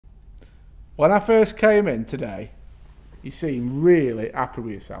When I first came in today, you seemed really happy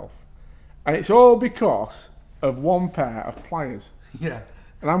with yourself. And it's all because of one pair of pliers. Yeah.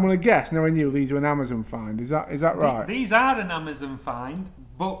 And I'm going to guess, knowing you, these are an Amazon find. Is that right? These are an Amazon find,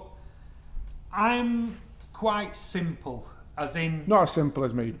 but I'm quite simple, as in... Not as simple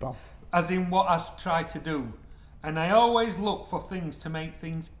as me, pal. As in what I try to do. And I always look for things to make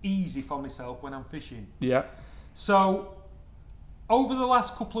things easy for myself when I'm fishing. Yeah. So, over the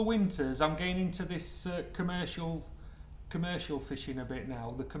last couple of winters, I'm getting into this commercial fishing a bit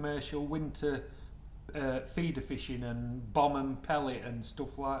now. The commercial winter feeder fishing and bomb and pellet and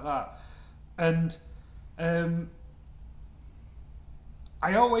stuff like that. And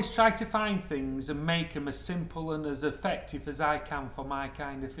I always try to find things and make them as simple and as effective as I can for my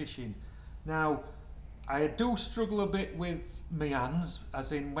kind of fishing. Now, I do struggle a bit with my hands,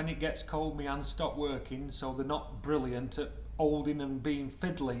 as in when it gets cold my hands stop working, so they're not brilliant at holding and being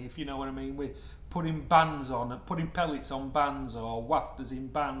fiddly, if you know what I mean, with putting bands on, putting pellets on bands or wafters in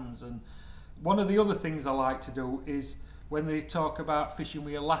bands. And one of the other things I like to do is when they talk about fishing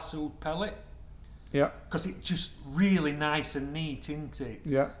with a Lassoo pellet. Yeah. Because it's just really nice and neat, isn't it?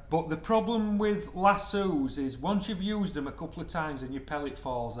 Yeah. But the problem with lassos is once you've used them a couple of times and your pellet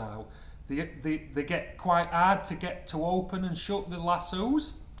falls out, they get quite hard to get to open and shut the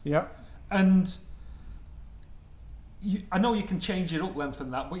lassos. Yeah. And I know you can change your up length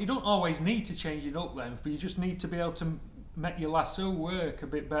and that, but you don't always need to change your up length, but you just need to be able to make your lasso work a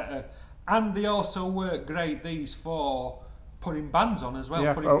bit better. And they also work great, these, for putting bands on as well,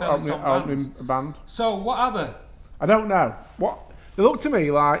 yeah, putting pellets on bands. Opening a band. So what are they? I don't know. What they look to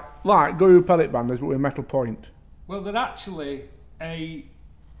me like Guru pellet banders, but with a metal point. Well, they're actually a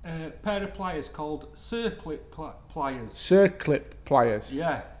pair of pliers called circlip pliers. Circlip pliers.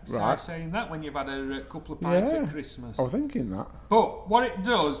 Yeah, right. So saying that when you've had a couple of pints at Christmas. I was thinking that. But what it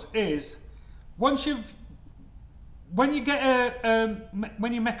does is, when you make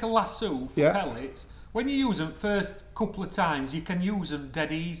a lasso for pellets, when you use them first couple of times, you can use them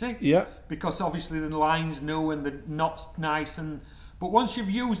dead easy. Yeah. Because obviously the line's new and the knot's nice, but once you've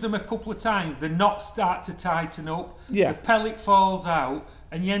used them a couple of times, the knots start to tighten up. Yeah. The pellet falls out,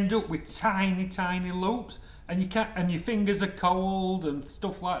 and you end up with tiny, tiny loops, and your fingers are cold and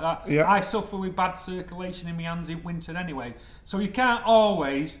stuff like that. Yeah. I suffer with bad circulation in my hands in winter anyway, so you can't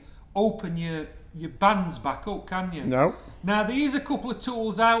always open your bands back up, can you? No. Now there is a couple of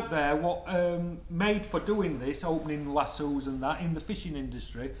tools out there what made for doing this, opening lassos and that in the fishing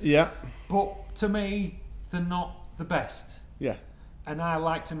industry. Yeah. But to me, they're not the best. Yeah. And I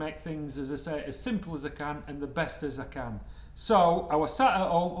like to make things, as I say, as simple as I can and the best as I can. So I was sat at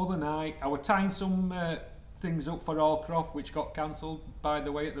home other night. I was tying some things up for Allcroft, which got cancelled, by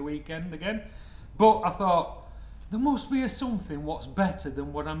the way, at the weekend again. But I thought, there must be something what's better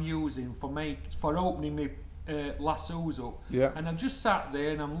than what I'm using for opening my lassos up. Yeah. And I just sat there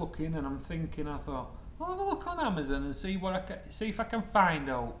and I'm looking and I'm thinking. I thought, I'll have a look on Amazon and see if I can find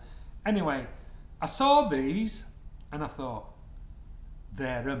out. Anyway, I saw these and I thought,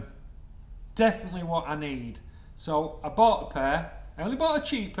 they're them. Definitely what I need. So I bought a pair. I only bought a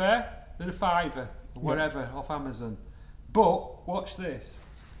cheap pair. They're a £5 or whatever off Amazon. But watch this.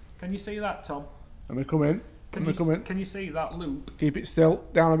 Can you see that, Tom? Let me come in. Can you see that loop? Keep it still,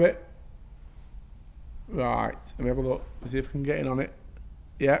 down a bit. Right, let me have a look. See if I can get in on it.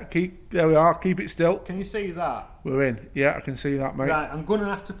 Yeah, there we are, keep it still. Can you see that? We're in. Yeah, I can see that, mate. Right, I'm going to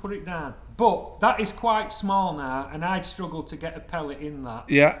have to put it down. But that is quite small now, and I'd struggle to get a pellet in that.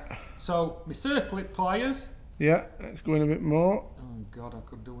 Yeah. So, my circlip pliers. Yeah, let's go in a bit more. Oh, God, I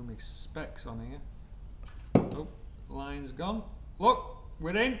could do with my specs on here. Oh, line's gone. Look,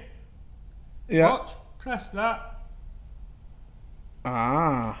 we're in. Yeah. Watch. Press that.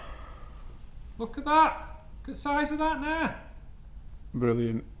 Ah. Look at that. Look at the size of that now.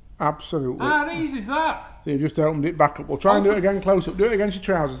 Brilliant. Absolutely. How easy is that? So you've just opened it back up. We'll try and do it again close up. Do it against your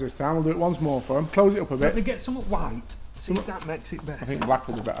trousers this time. We'll do it once more for them. Close it up a bit. Let me get some white. See if that makes it better. I think black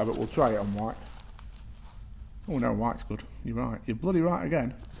will be better, but we'll try it on white. Oh no, white's good. You're right. You're bloody right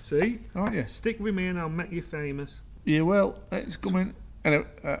again. See? Aren't you? Stick with me and I'll make you famous. You will. It's coming. Anyway,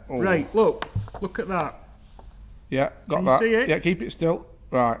 right, look at that. Yeah, got Can that. You see it? Yeah, keep it still.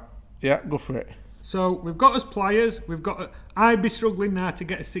 Right. Yeah, go for it. So we've got us pliers. I'd be struggling now to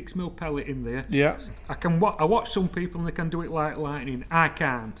get a 6mm pellet in there. Yeah. I watch some people and they can do it like lightning. I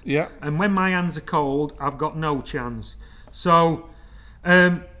can't. Yeah. And when my hands are cold, I've got no chance. So,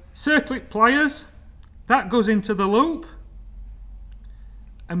 circlip pliers. That goes into the loop.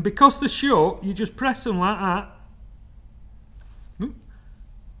 And because they're short, you just press them like that.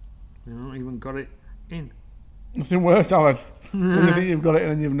 You haven't even got it in. Nothing worse, Alan. When you think you've got it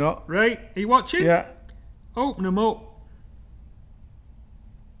and you've not. Right, are you watching? Yeah. Open them up.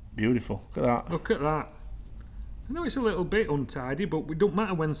 Beautiful. Look at that. Look at that. I know it's a little bit untidy, but it don't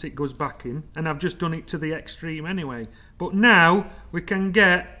matter once it goes back in. And I've just done it to the extreme anyway. But now we can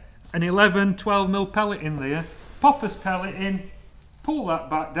get an 11, 12mm pellet in there. Popper's pellet in. Pull that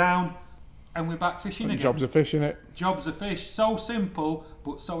back down. And we're back fishing again. Job's a fish, innit? Job's a fish. So simple,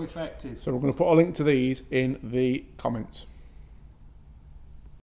 but so effective. So we're going to put a link to these in the comments.